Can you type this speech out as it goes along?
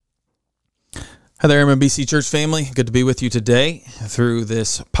Hi there, MMBC Church family. Good to be with you today through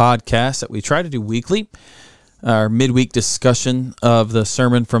this podcast that we try to do weekly, our midweek discussion of the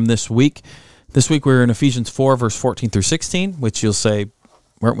sermon from this week. This week we're in Ephesians 4, verse 14 through 16, which you'll say,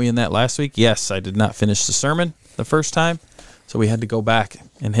 weren't we in that last week? Yes, I did not finish the sermon the first time, so we had to go back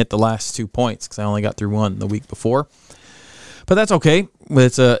and hit the last 2 points because I only got through one the week before. But that's okay.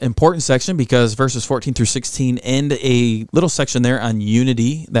 It's an important section because verses 14 through 16 end a little section there on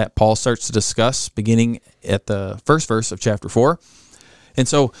unity that Paul starts to discuss beginning at the first verse of chapter 4. And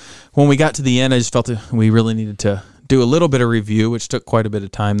so when we got to the end, I just felt that we really needed to do a little bit of review, which took quite a bit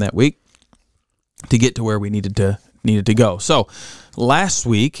of time that week to get to where we needed to go. So last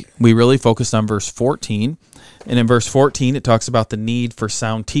week, we really focused on verse 14. And in verse 14, it talks about the need for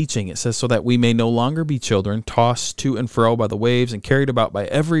sound teaching. It says, so that we may no longer be children, tossed to and fro by the waves and carried about by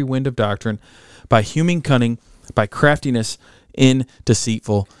every wind of doctrine, by human cunning, by craftiness in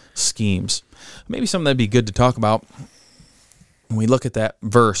deceitful schemes. Maybe something that'd be good to talk about when we look at that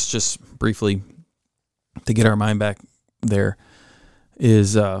verse, just briefly to get our mind back there,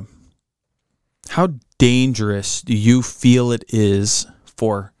 is how dangerous do you feel it is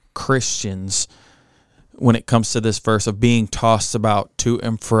for Christians when it comes to this verse of being tossed about to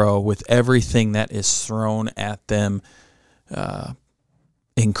and fro with everything that is thrown at them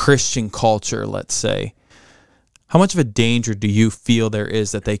in Christian culture, let's say? How much of a danger do you feel there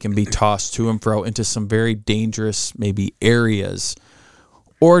is that they can be tossed to and fro into some very dangerous maybe areas?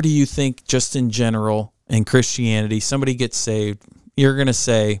 Or do you think just in general in Christianity, somebody gets saved, you're going to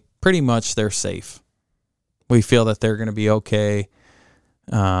say pretty much they're safe? We feel that they're going to be okay.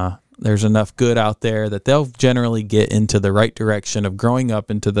 There's enough good out there that they'll generally get into the right direction of growing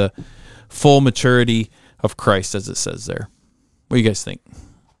up into the full maturity of Christ, as it says there. What do you guys think?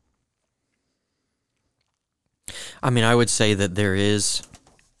 I mean, I would say that there is,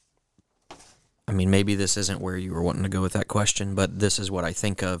 maybe this isn't where you were wanting to go with that question, but this is what I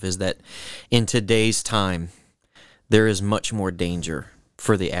think of, is that in today's time, there is much more danger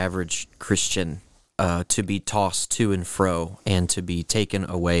for the average Christian to be tossed to and fro and to be taken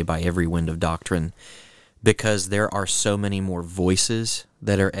away by every wind of doctrine, because there are so many more voices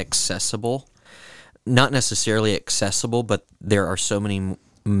that are accessible. Not necessarily accessible, but there are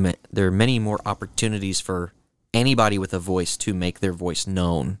there are many more opportunities for anybody with a voice to make their voice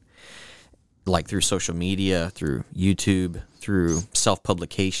known, like through social media, through YouTube, through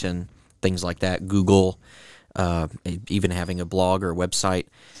self-publication, things like that, Google, even having a blog or a website.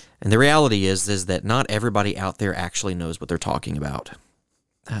 And the reality is that not everybody out there actually knows what they're talking about.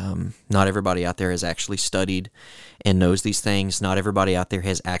 Not everybody out there has actually studied and knows these things. Not everybody out there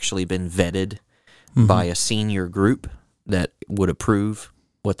has actually been vetted by a senior group that would approve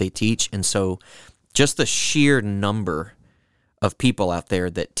what they teach. And so just the sheer number of people out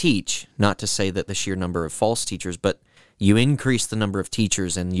there that teach, not to say that the sheer number of false teachers, but you increase the number of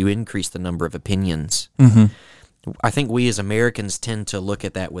teachers and you increase the number of opinions. I think we as Americans tend to look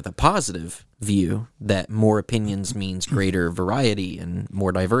at that with a positive view, that more opinions means greater variety and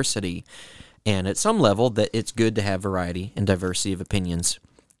more diversity. And at some level, that it's good to have variety and diversity of opinions.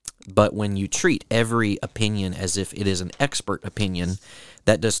 But when you treat every opinion as if it is an expert opinion,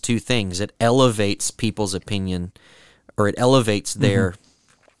 that does two things. It elevates people's opinion, or it elevates their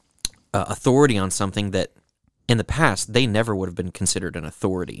authority on something that in the past they never would have been considered an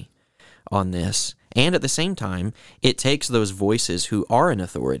authority on this. And at the same time, it takes those voices who are an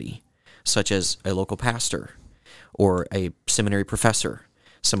authority, such as a local pastor or a seminary professor,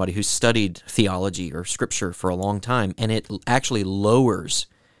 somebody who's studied theology or scripture for a long time, and it actually lowers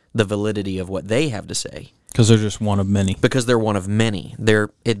the validity of what they have to say. Because they're just one of many. Because they're one of many. They're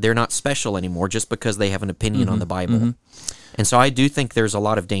not special anymore just because they have an opinion on the Bible. And so I do think there's a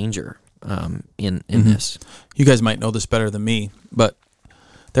lot of danger in this. You guys might know this better than me, but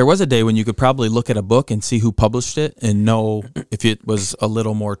there was a day when you could probably look at a book and see who published it and know if it was a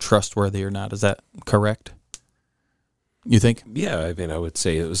little more trustworthy or not. Is that correct? You think? Yeah, I would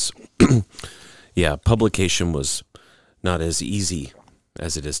say it was, publication was not as easy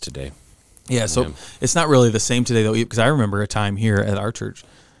as it is today. Yeah, so it's not really the same today, though, because I remember a time here at our church,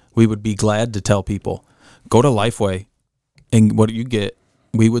 we would be glad to tell people, go to Lifeway, and what you get,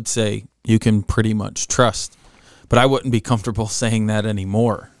 we would say, you can pretty much trust. But I wouldn't be comfortable saying that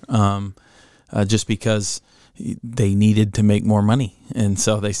anymore, just because they needed to make more money, and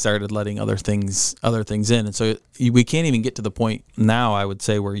so they started letting other things in, and so we can't even get to the point now, I would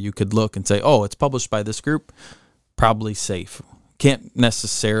say, where you could look and say, oh, it's published by this group, probably safe. Can't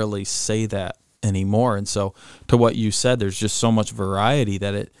necessarily say that anymore, and so to what you said, there's just so much variety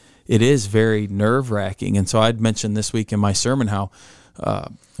that it is very nerve-wracking. And so I'd mentioned this week in my sermon how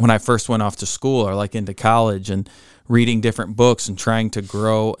when I first went off to school or like into college and reading different books and trying to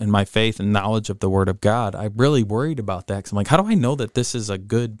grow in my faith and knowledge of the Word of God, I really worried about that because I'm like, how do I know that this is a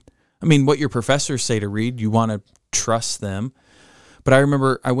good, I mean, what your professors say to read, you want to trust them. But I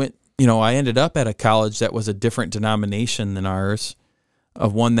remember I ended up at a college that was a different denomination than ours,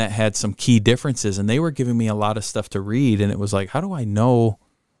 of one that had some key differences, and they were giving me a lot of stuff to read, and it was like, how do I know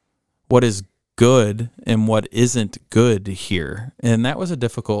what is good and what isn't good here? And that was a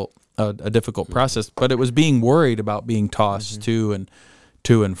difficult process, but it was being worried about being tossed to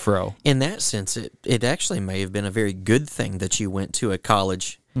and fro. In that sense, it actually may have been a very good thing that you went to a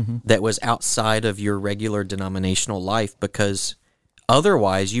college that was outside of your regular denominational life, because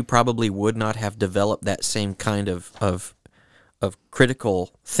otherwise you probably would not have developed that same kind of critical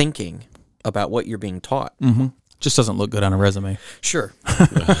thinking about what you're being taught. Just doesn't look good on a resume. Sure.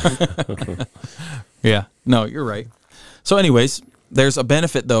 Yeah, no, you're right. So anyways, there's a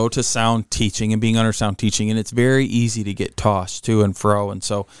benefit, though, to sound teaching and being under sound teaching, and it's very easy to get tossed to and fro. And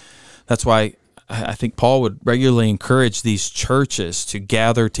so that's why I think Paul would regularly encourage these churches to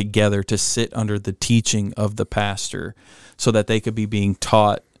gather together to sit under the teaching of the pastor so that they could be being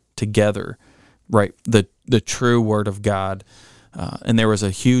taught together, right, the true Word of God. And there was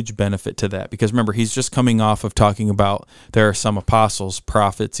a huge benefit to that because, remember, he's just coming off of talking about there are some apostles,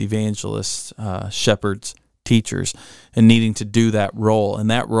 prophets, evangelists, shepherds, teachers, and needing to do that role.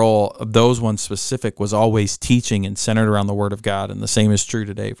 And that role of those ones specific was always teaching and centered around the Word of God. And the same is true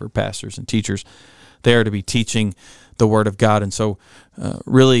today for pastors and teachers. They are to be teaching the Word of God. And so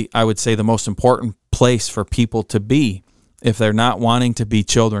really, I would say the most important place for people to be, if they're not wanting to be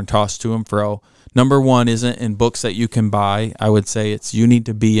children tossed to and fro, number one isn't in books that you can buy. I would say you need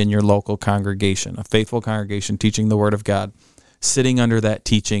to be in your local congregation, a faithful congregation teaching the Word of God, sitting under that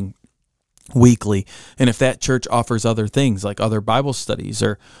teaching weekly. And if that church offers other things like other Bible studies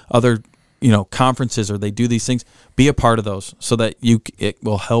or other conferences, or they do these things, be a part of those so that it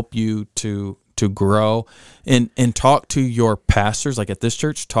will help you to grow and talk to your pastors. Like at this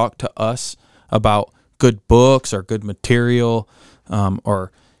church, talk to us about good books or good material,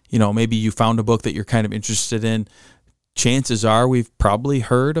 or maybe you found a book that you're kind of interested in. Chances are we've probably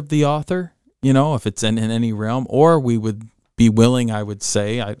heard of the author, if it's in any realm, or we would be willing, I would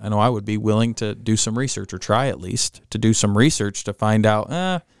say, I know I would be willing to do some research, or try at least to do some research to find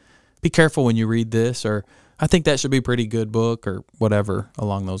out, be careful when you read this, or I think that should be a pretty good book, or whatever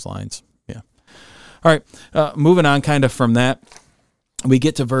along those lines. Yeah. All right. Moving on kind of from that, we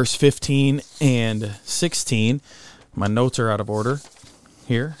get to verse 15 and 16. My notes are out of order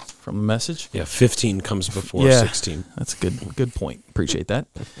here from the message. Yeah, 15 comes before 16. That's a good point. Appreciate that.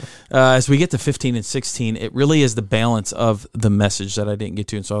 As we get to 15 and 16, it really is the balance of the message that I didn't get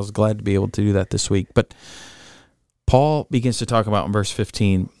to, and so I was glad to be able to do that this week. But Paul begins to talk about in verse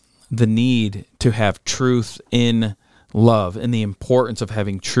 15 the need to have truth in love and the importance of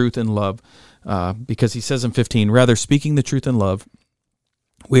having truth in love, because he says in 15, rather speaking the truth in love,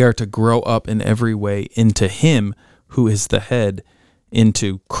 we are to grow up in every way into him who is the head,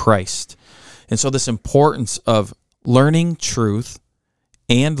 into Christ. And so this importance of learning truth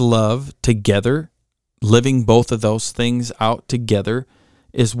and love together, living both of those things out together,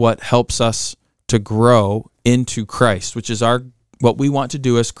 is what helps us to grow into Christ, which is what we want to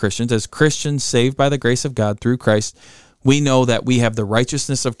do as Christians saved by the grace of God through Christ. We know that we have the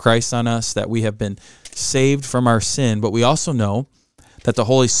righteousness of Christ on us, that we have been saved from our sin, but we also know that the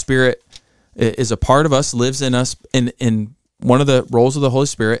Holy Spirit is a part of us, lives in us, in one of the roles of the Holy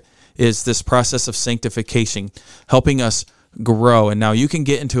Spirit is this process of sanctification, helping us grow. And now you can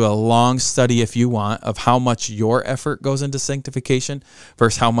get into a long study if you want of how much your effort goes into sanctification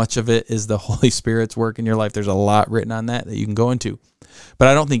versus how much of it is the Holy Spirit's work in your life. There's a lot written on that you can go into. But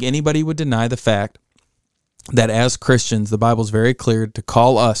I don't think anybody would deny the fact that as Christians, the Bible's very clear to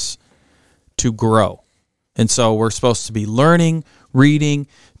call us to grow. And so we're supposed to be learning, reading,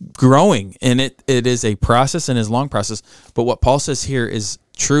 growing. And it is a process and is a long process. But what Paul says here is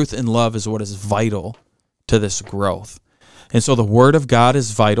truth and love is what is vital to this growth. And so the Word of God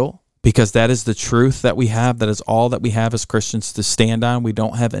is vital because that is the truth that we have. That is all that we have as Christians to stand on. We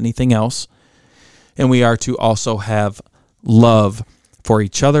don't have anything else. And we are to also have love for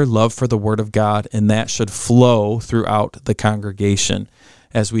each other, love for the Word of God, and that should flow throughout the congregation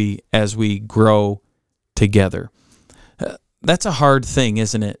as we grow together. That's a hard thing,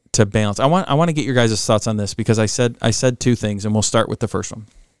 isn't it, to balance? I want to get your guys' thoughts on this because I said two things, and we'll start with the first one.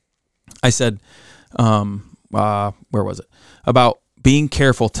 I said, where was it? About being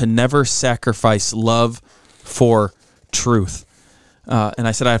careful to never sacrifice love for truth. And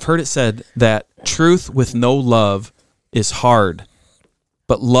I said, I've heard it said that truth with no love is hard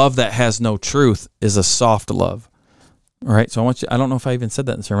But love that has no truth is a soft love. All right, so I don't know if I even said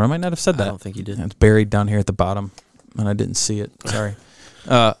that in the sermon. I might not have said that. I don't think you did. It's buried down here at the bottom, and I didn't see it. Sorry.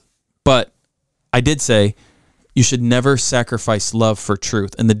 But I did say you should never sacrifice love for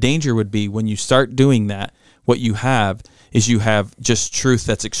truth. And the danger would be when you start doing that, what you have is you have just truth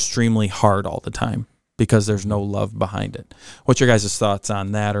that's extremely hard all the time because there's no love behind it. What's your guys' thoughts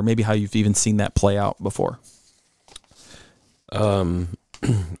on that, or maybe how you've even seen that play out before?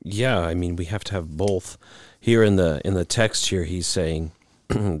 Yeah, I mean, we have to have both. Here in the text here, he's saying,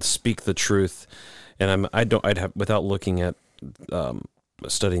 "Speak the truth," and without looking at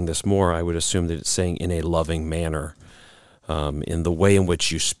studying this more, I would assume that it's saying in a loving manner. In the way in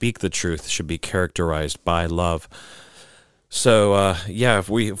which you speak the truth should be characterized by love. So, if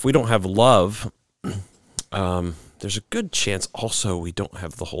we don't have love, there's a good chance also we don't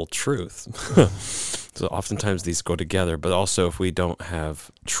have the whole truth. So oftentimes these go together, but also if we don't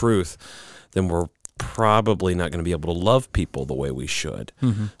have truth, then we're probably not going to be able to love people the way we should.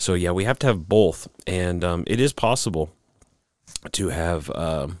 Mm-hmm. So we have to have both, and it is possible to have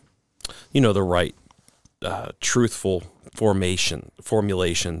the right truthful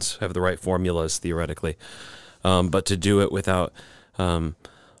formulations, have the right formulas theoretically, but to do it without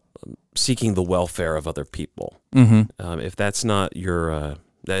seeking the welfare of other people. Mm-hmm. If that's not your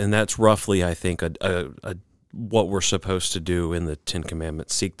and that's roughly, I think, what we're supposed to do in the Ten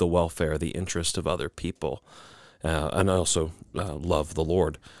Commandments: seek the welfare, the interest of other people, and also love the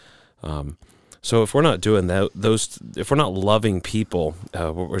Lord. So if we're not doing that, if we're not loving people,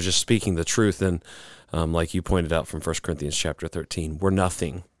 we're just speaking the truth, then, like you pointed out from 1 Corinthians chapter 13, we're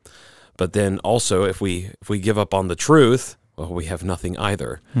nothing. But then also, if we give up on the truth, well, we have nothing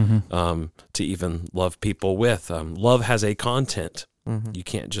either. Mm-hmm. To even love people with. Love has a content. Mm-hmm. You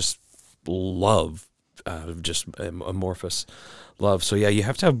can't just love just amorphous love. So you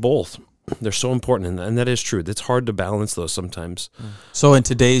have to have both. They're so important, and that is true. It's hard to balance those sometimes. So in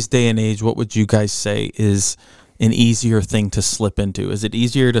today's day and age, what would you guys say is an easier thing to slip into? Is it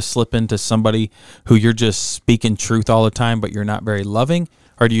easier to slip into somebody who you're just speaking truth all the time, but you're not very loving?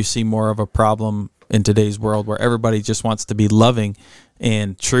 Or do you see more of a problem in today's world where everybody just wants to be loving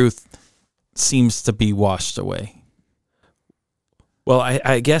and truth seems to be washed away? Well,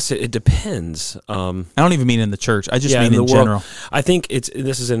 I guess it depends. I don't even mean in the church. I just mean in general. World. I think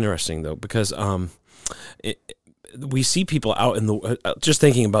this is interesting though, because we see people out in the just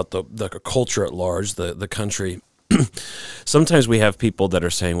thinking about the culture at large, the country. Sometimes we have people that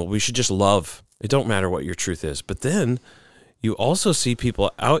are saying, "Well, we should just love. It don't matter what your truth is." But then you also see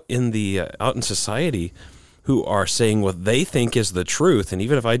people out in society who are saying what they think is the truth, and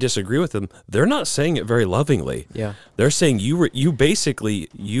even if I disagree with them, they're not saying it very lovingly. Yeah, they're saying you basically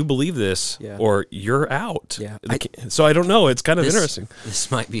believe this, or you're out. Yeah, so I don't know. It's kind of interesting. This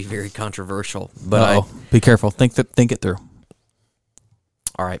might be very controversial, but be careful. Think it through.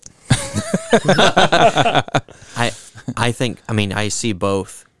 All right. I think. I mean, I see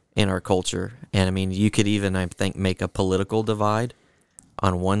both in our culture, and I mean, you could even, I think, make a political divide.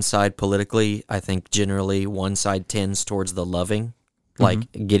 On one side, politically, I think generally one side tends towards the loving,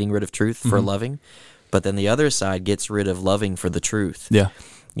 like getting rid of truth for loving, but then the other side gets rid of loving for the truth. Yeah.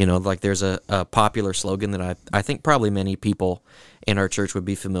 Like there's a popular slogan that I think probably many people in our church would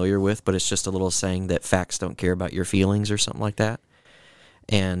be familiar with, but it's just a little saying that facts don't care about your feelings or something like that.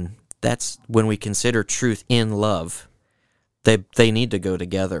 And that's when we consider truth in love, they need to go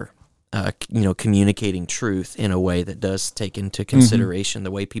together. Communicating truth in a way that does take into consideration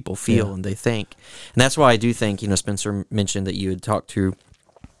the way people feel and they think. And that's why I do think, Spencer mentioned that you had talked through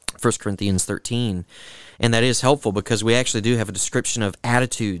 1 Corinthians 13, and that is helpful because we actually do have a description of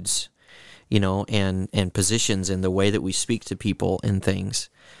attitudes, and positions in the way that we speak to people and things.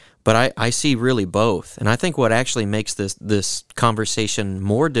 But I see really both. And I think what actually makes this conversation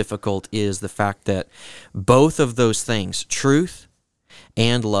more difficult is the fact that both of those things, truth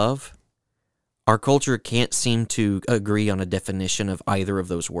and love, our culture can't seem to agree on a definition of either of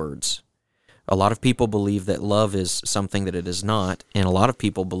those words. A lot of people believe that love is something that it is not, and a lot of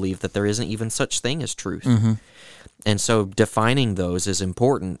people believe that there isn't even such thing as truth. Mm-hmm. And so defining those is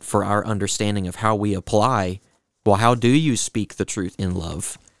important for our understanding of how we apply, well, how do you speak the truth in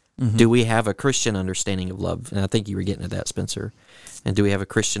love? Mm-hmm. Do we have a Christian understanding of love? And I think you were getting at that, Spencer. And do we have a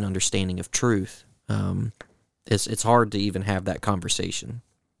Christian understanding of truth? It's hard to even have that conversation.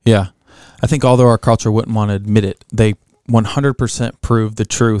 Yeah. I think although our culture wouldn't want to admit it, they 100% prove the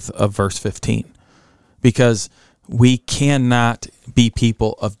truth of verse 15. Because we cannot be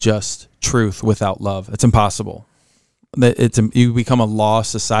people of just truth without love. It's impossible. You become a law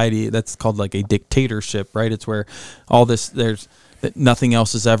society. That's called like a dictatorship, right? It's where all this, there's that nothing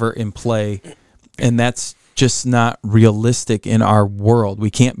else is ever in play, and that's just not realistic in our world. We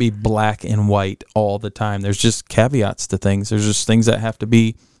can't be black and white all the time. There's just caveats to things. There's just things that have to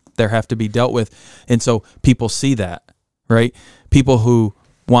be dealt with. And so people see that, right? People who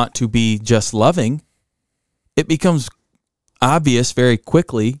want to be just loving, it becomes obvious very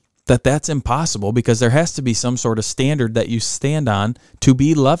quickly that that's impossible, because there has to be some sort of standard that you stand on to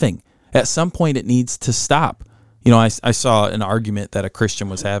be loving. At some point it needs to stop. I saw an argument that a Christian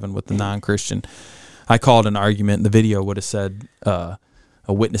was having with the non-Christian. I called an argument. The video would have said a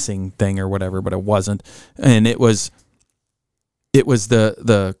witnessing thing or whatever, but it wasn't. And it was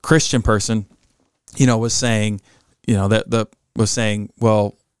the Christian person, was saying,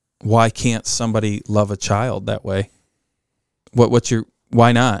 well, why can't somebody love a child that way?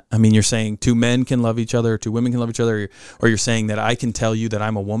 Why not? I mean, you're saying two men can love each other, or two women can love each other, or you're saying that I can tell you that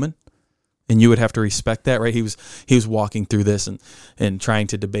I'm a woman, and you would have to respect that, right? He was walking through this and trying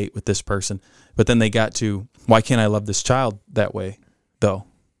to debate with this person. But then they got to, why can't I love this child that way, though?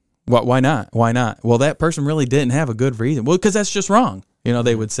 Why not? Why not? Well, that person really didn't have a good reason. Well, because that's just wrong.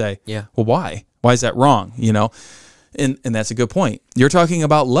 They would say, yeah. Well, why? Why is that wrong? And that's a good point. You're talking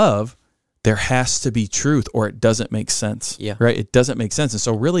about love. There has to be truth, or it doesn't make sense. Yeah. Right? It doesn't make sense. And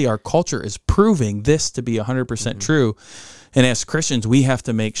so really our culture is proving this to be 100% true. And as Christians, we have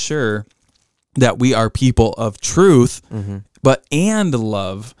to make sure that we are people of truth, and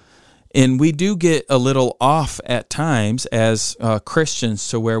love. And we do get a little off at times as Christians,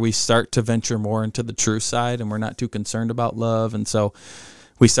 to where we start to venture more into the true side, and we're not too concerned about love. And so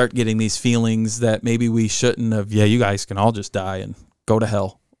we start getting these feelings that maybe we shouldn't have. Yeah, you guys can all just die and go to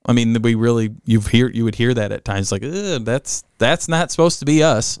hell. I mean, you would hear that at times, like, that's not supposed to be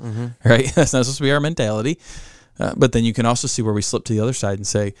us, right? That's not supposed to be our mentality. But then you can also see where we slip to the other side and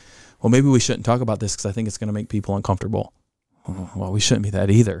say, well, maybe we shouldn't talk about this because I think it's going to make people uncomfortable. Well, we shouldn't be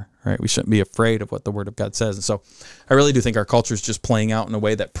that either, right? We shouldn't be afraid of what the Word of God says. And so I really do think our culture is just playing out in a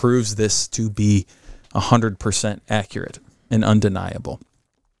way that proves this to be 100% accurate and undeniable.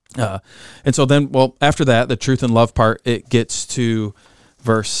 And so then, well, after that, the truth and love part, it gets to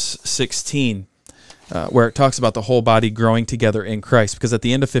verse 16, where it talks about the whole body growing together in Christ. Because at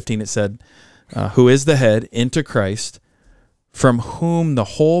the end of 15, it said, who is the head, into Christ, from whom the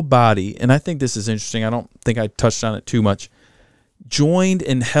whole body, and I think this is interesting, I don't think I touched on it too much, joined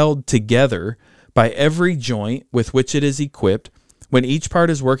and held together by every joint with which it is equipped, when each part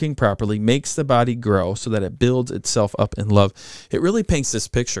is working properly, makes the body grow so that it builds itself up in love. It really paints this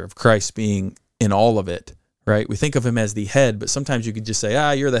picture of Christ being in all of it, right? We think of him as the head, but sometimes you could just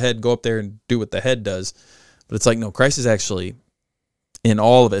say, you're the head, go up there and do what the head does. But it's like, no, Christ is actually in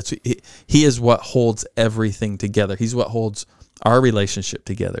all of it. So he is what holds everything together. He's what holds our relationship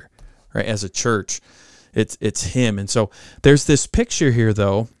together, right? As a church, it's him. And so there's this picture here,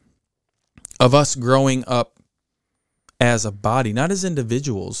 though, of us growing up as a body, not as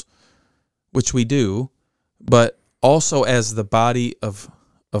individuals, which we do, but also as the body of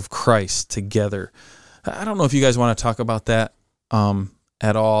Christ together. I don't know if you guys want to talk about that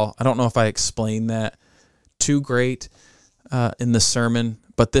at all. I don't know if I explained that too great in the sermon,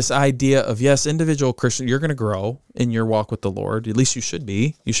 but this idea of, yes, individual Christian, you're going to grow in your walk with the Lord. At least you should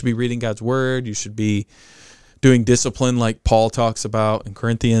be. You should be reading God's word. You should be doing discipline like Paul talks about in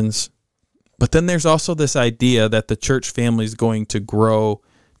Corinthians. But then there's also this idea that the church family is going to grow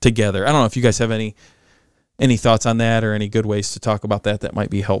together. I don't know if you guys have any thoughts on that, or any good ways to talk about that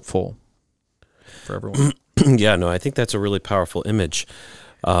might be helpful for everyone. Yeah, no, I think that's a really powerful image,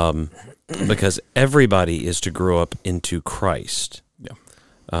 because everybody is to grow up into Christ. Yeah,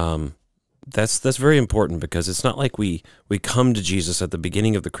 that's very important, because it's not like we come to Jesus at the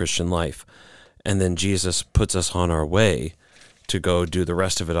beginning of the Christian life, and then Jesus puts us on our way to go do the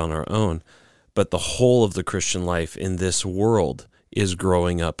rest of it on our own. But the whole of the Christian life in this world is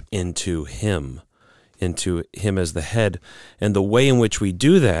growing up into Him as the head. And the way in which we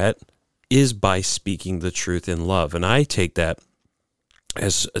do that is by speaking the truth in love. And I take that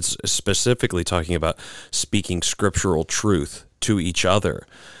as specifically talking about speaking scriptural truth to each other.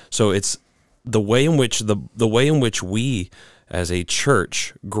 So it's the way in which we as a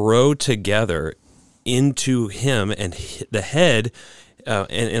church grow together into Him and the head,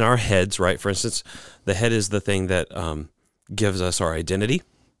 and in our heads, right? For instance, the head is the thing that gives us our identity.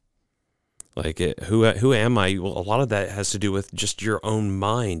 Like, who am I? Well, a lot of that has to do with just your own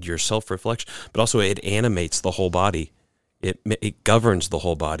mind, your self-reflection, but also it animates the whole body. It governs the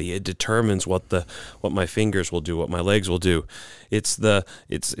whole body. It determines what my fingers will do, what my legs will do. It's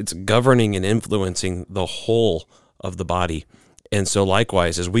governing and influencing the whole of the body. And so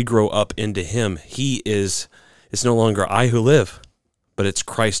likewise, as we grow up into Him, it's no longer I who live, but it's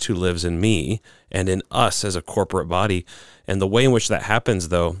Christ who lives in me and in us as a corporate body. And the way in which that happens,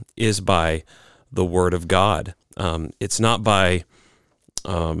 though, is by the Word of God. It's not by...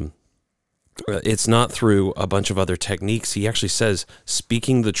 it's not through a bunch of other techniques. He actually says,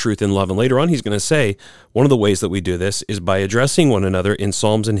 speaking the truth in love. And later on, he's going to say, one of the ways that we do this is by addressing one another in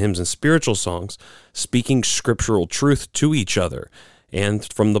psalms and hymns and spiritual songs, speaking scriptural truth to each other,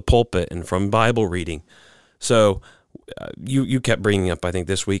 and from the pulpit and from Bible reading. So you kept bringing up, I think,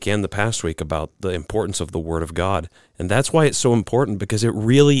 this week and the past week about the importance of the Word of God. And that's why it's so important, because it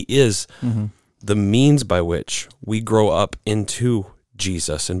really is the means by which we grow up into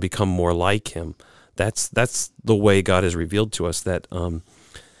Jesus and become more like him. That's the way God has revealed to us, that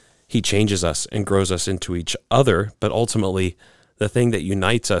he changes us and grows us into each other, but ultimately the thing that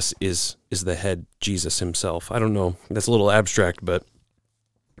unites us is the head, Jesus himself. I don't know, that's a little abstract, but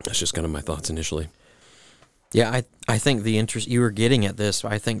that's just kind of my thoughts initially. Yeah, I think you were getting at this.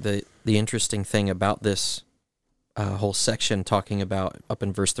 I think the interesting thing about this whole section, talking about up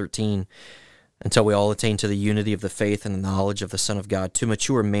in verse 13, until we all attain to the unity of the faith and the knowledge of the Son of God, to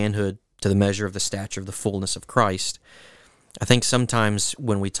mature manhood, to the measure of the stature of the fullness of Christ. I think sometimes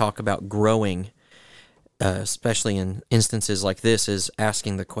when we talk about growing, especially in instances like this, is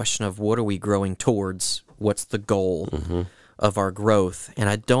asking the question of what are we growing towards? What's the goal of our growth? And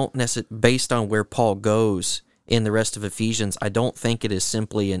I don't necessarily, based on where Paul goes in the rest of Ephesians, I don't think it is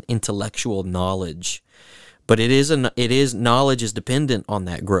simply an intellectual knowledge, but it is knowledge is dependent on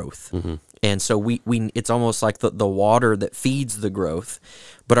that growth. And so we it's almost like the water that feeds the growth,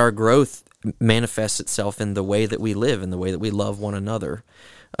 but our growth manifests itself in the way that we live, in the way that we love one another,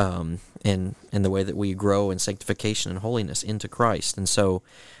 and the way that we grow in sanctification and holiness into Christ. And so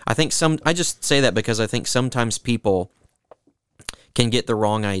I think I just say that because I think sometimes people can get the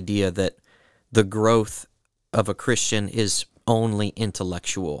wrong idea that the growth of a Christian is only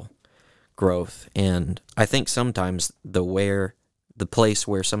intellectual growth. And I think sometimes the place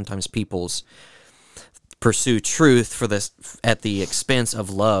where sometimes people's pursue truth at the expense of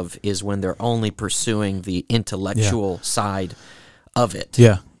love is when they're only pursuing the intellectual side of it.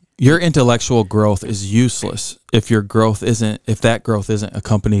 Yeah. Your intellectual growth is useless if that growth isn't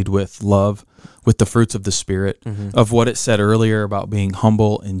accompanied with love, with the fruits of the Spirit, of what it said earlier about being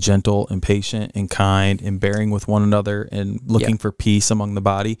humble and gentle and patient and kind and bearing with one another and looking for peace among the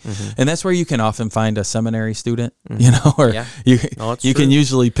body. And that's where you can often find a seminary student, or you can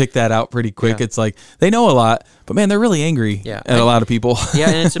usually pick that out pretty quick. It's like they know a lot, but man, they're really angry at a lot of people.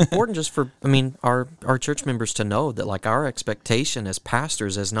 And it's important just for, our church members to know that, like, our expectation as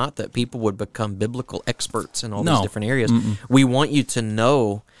pastors is not that people would become biblical experts in all these different areas. We want you to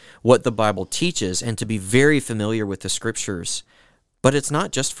know what the Bible teaches and to be very familiar with the Scriptures. But it's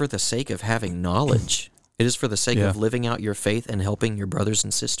not just for the sake of having knowledge. It is for the sake of living out your faith and helping your brothers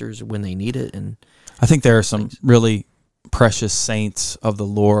and sisters when they need it. And I think there are some really precious saints of the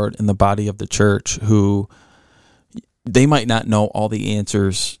Lord in the body of the church who they might not know all the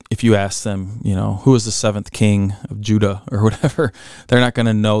answers. If you ask them, who is the seventh king of Judah or whatever, they're not going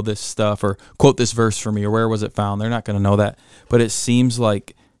to know this stuff, or quote this verse for me, or where was it found? They're not going to know that. But it seems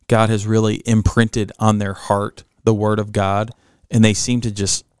like God has really imprinted on their heart the Word of God, and they seem to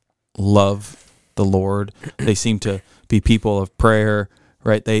just love the Lord. They seem to be people of prayer,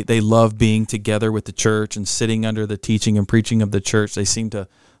 right? They love being together with the church and sitting under the teaching and preaching of the church. They seem to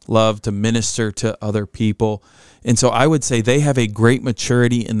love to minister to other people. And so I would say they have a great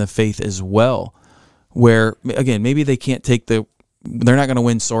maturity in the faith as well, where, again, maybe they can't they're not going to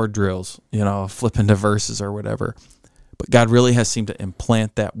win sword drills, flipping to verses or whatever. But God really has seemed to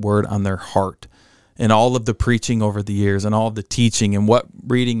implant that word on their heart. And all of the preaching over the years and all of the teaching and what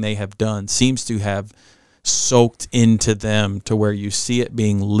reading they have done seems to have soaked into them to where you see it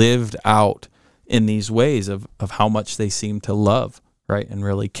being lived out in these ways of how much they seem to love, right, and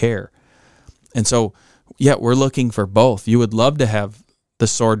really care. And so, we're looking for both. You would love to have the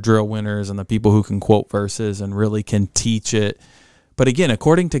sword drill winners and the people who can quote verses and really can teach it. But again,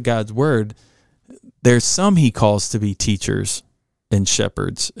 according to God's word, there's some he calls to be teachers and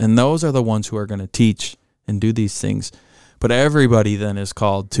shepherds, and those are the ones who are going to teach and do these things. But everybody then is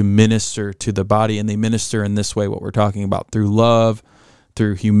called to minister to the body, and they minister in this way, what we're talking about, through love,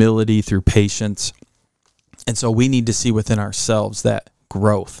 through humility, through patience. And so we need to see within ourselves that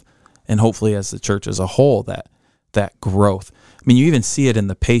growth, and hopefully as the church as a whole, that growth. You even see it in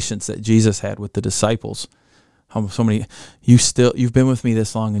the patience that Jesus had with the disciples. How so many, you've been with me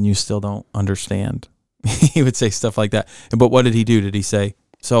this long and you still don't understand. He would say stuff like that. But what did he do? Did he say,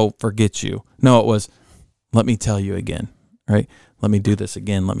 so forget you? No, it was, let me tell you again, right? Let me do this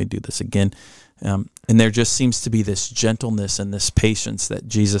again. Let me do this again. And there just seems to be this gentleness and this patience that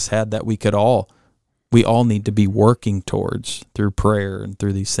Jesus had that we all need to be working towards through prayer and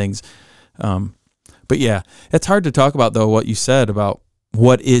through these things. But yeah, it's hard to talk about, though, what you said about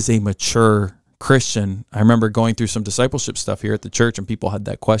what is a mature Christian. I remember going through some discipleship stuff here at the church, and people had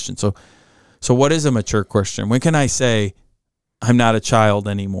that question. So what is a mature Christian? When can I say I'm not a child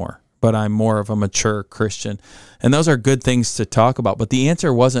anymore, but I'm more of a mature Christian? And those are good things to talk about. But the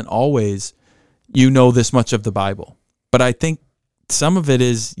answer wasn't always, you know this much of the Bible. But I think some of it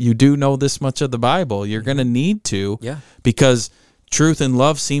is, you do know this much of the Bible. You're going to need to, because truth and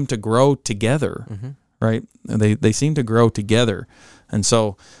love seem to grow together, right? They seem to grow together. And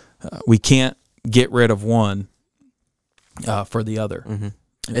so we can't get rid of one for the other.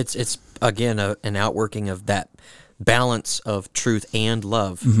 It's again an outworking of that balance of truth and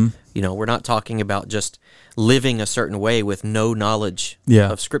love. You know, we're not talking about just living a certain way with no knowledge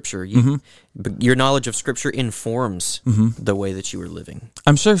of Scripture. Your knowledge of Scripture informs the way that you are living.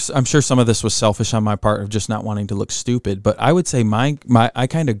 I'm sure some of this was selfish on my part of just not wanting to look stupid, but I would say I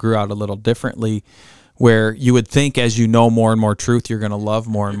kind of grew out a little differently, where you would think as you know more and more truth, you're going to love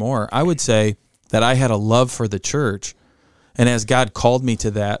more and more. I would say that I had a love for the church, and as God called me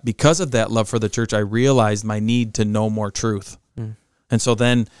to that, because of that love for the church, I realized my need to know more truth. And so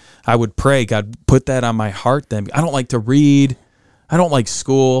then I would pray, God, put that on my heart then. I don't like to read. I don't like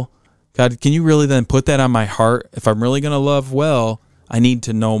school. God, can you really then put that on my heart? If I'm really going to love well, I need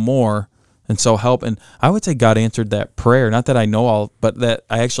to know more. And so help. And I would say God answered that prayer. Not that I know all, but that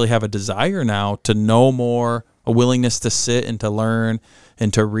I actually have a desire now to know more, a willingness to sit and to learn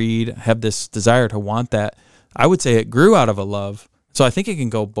and to read, have this desire to want that. I would say it grew out of a love. So I think it can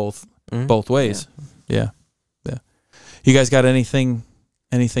go both ways. Yeah. You guys got anything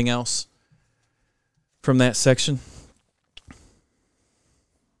else from that section?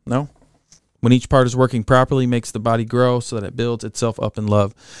 No? When each part is working properly, makes the body grow so that it builds itself up in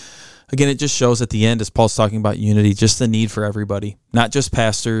love. Again, it just shows at the end, as Paul's talking about unity, just the need for everybody, not just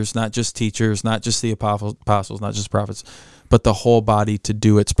pastors, not just teachers, not just the apostles, not just prophets, but the whole body to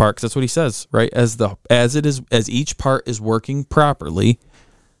do its part. 'Cause that's what he says, right? As each part is working properly,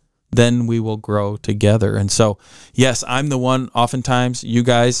 then we will grow together. And so, yes, I'm the one, oftentimes, you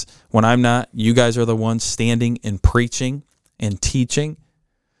guys, when I'm not, you guys are the ones standing and preaching and teaching,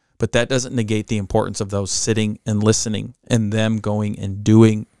 but that doesn't negate the importance of those sitting and listening and them going and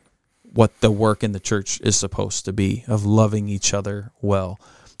doing what the work in the church is supposed to be, of loving each other well.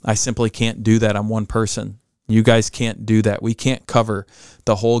 I simply can't do that. I'm one person. You guys can't do that. We can't cover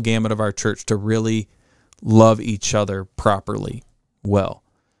the whole gamut of our church to really love each other properly well.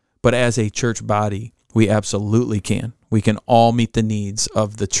 But as a church body, we absolutely can. We can all meet the needs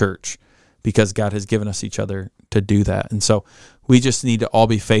of the church because God has given us each other to do that. And so we just need to all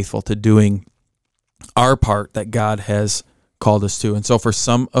be faithful to doing our part that God has called us to. And so for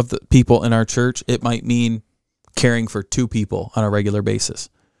some of the people in our church, it might mean caring for 2 people on a regular basis.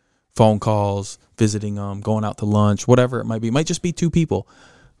 Phone calls, visiting them, going out to lunch, whatever it might be. It might just be 2 people.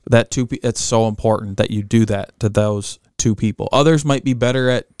 It's so important that you do that to those 2 people. Others might be better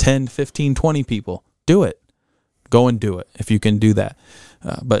at 10, 15, 20 people. Do it. Go and do it if you can do that.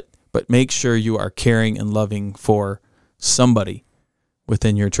 But make sure you are caring and loving for somebody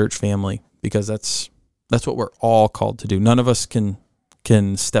within your church family, because that's what we're all called to do. None of us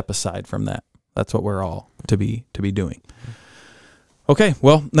can step aside from that. That's what we're all to be doing. Okay,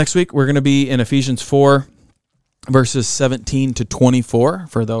 well, next week we're going to be in Ephesians 4, verses 17 to 24,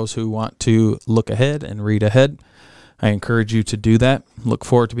 for those who want to look ahead and read ahead. I encourage you to do that. Look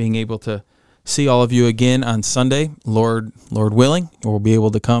forward to being able to see all of you again on Sunday, Lord willing. We'll be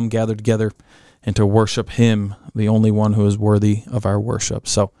able to come, gather together, and to worship Him, the only one who is worthy of our worship.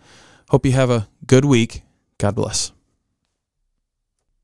 So, hope you have a good week. God bless.